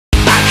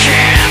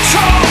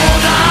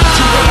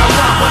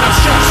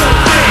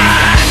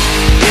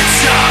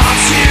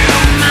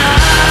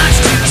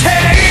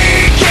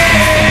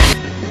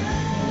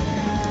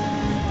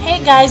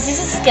guys,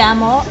 this is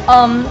SCAMO.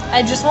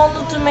 I just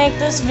wanted to make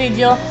this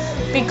video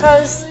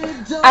because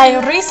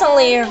I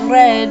recently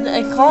read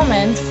a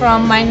comment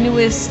from my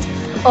newest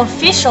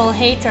official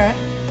hater.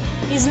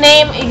 His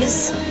name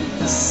is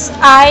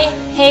I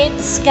Hate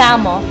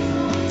SCAMO.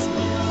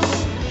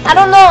 I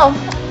don't know,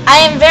 I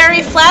am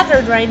very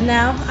flattered right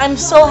now. I'm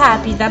so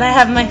happy that I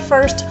have my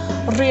first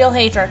real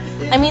hater.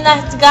 I mean,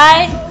 that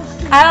guy,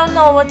 I don't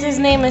know what his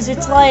name is.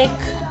 It's like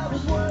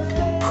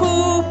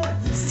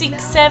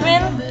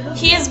Poop67.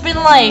 He has been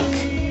like,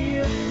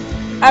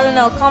 I don't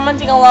know,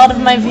 commenting a lot of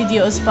my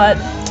videos, but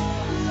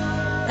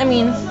I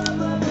mean,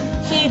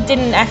 he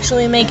didn't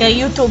actually make a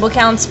YouTube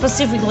account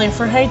specifically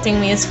for hating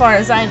me as far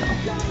as I know.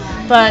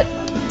 But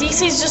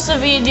this is just a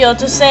video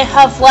to say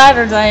how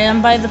flattered I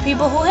am by the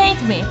people who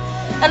hate me,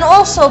 and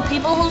also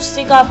people who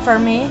stick up for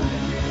me.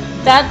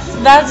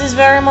 That is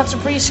very much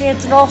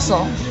appreciated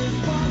also.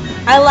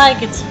 I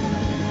like it.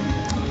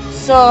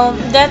 So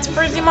that's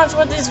pretty much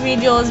what this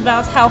video is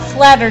about, how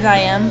flattered I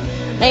am.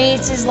 And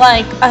it is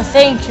like a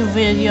thank you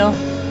video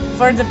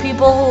for the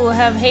people who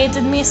have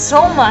hated me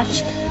so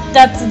much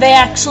that they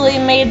actually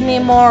made me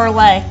more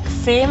like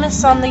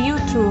famous on the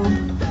YouTube.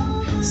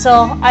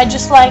 So I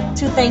just like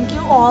to thank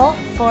you all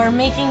for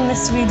making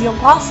this video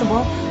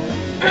possible.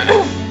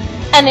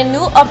 And a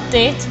new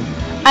update,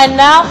 I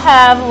now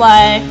have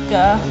like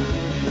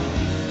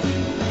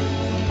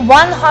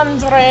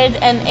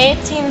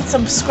 118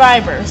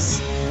 subscribers.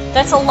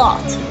 That's a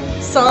lot.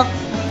 So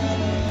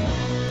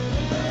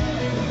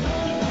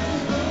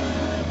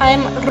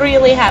I'm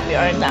really happy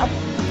right now.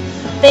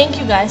 Thank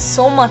you guys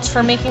so much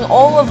for making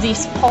all of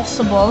these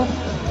possible,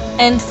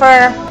 and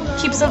for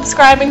keep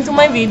subscribing to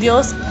my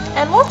videos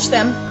and watch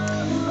them.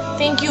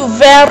 Thank you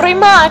very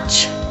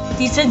much.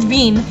 This has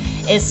been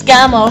a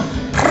SCAMO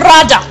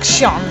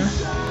production.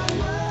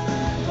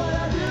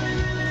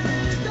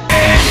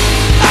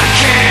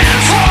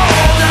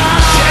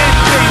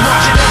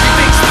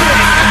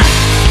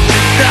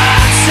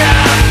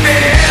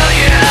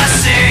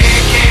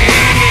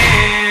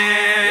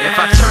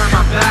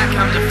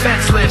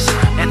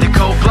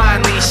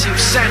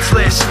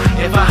 Senseless.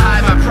 If I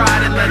hide my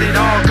pride and let it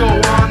all go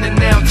on, then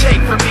they'll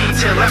take from me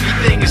till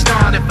everything is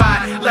gone. If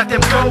I let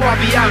them go, I'll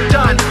be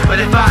outdone.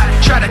 But if I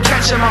try to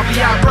catch them, I'll be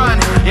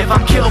outrun. If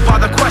I'm killed by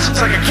the questions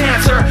like a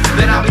cancer,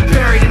 then I'll be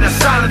buried in the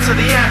silence of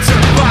the answer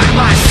by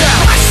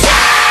myself.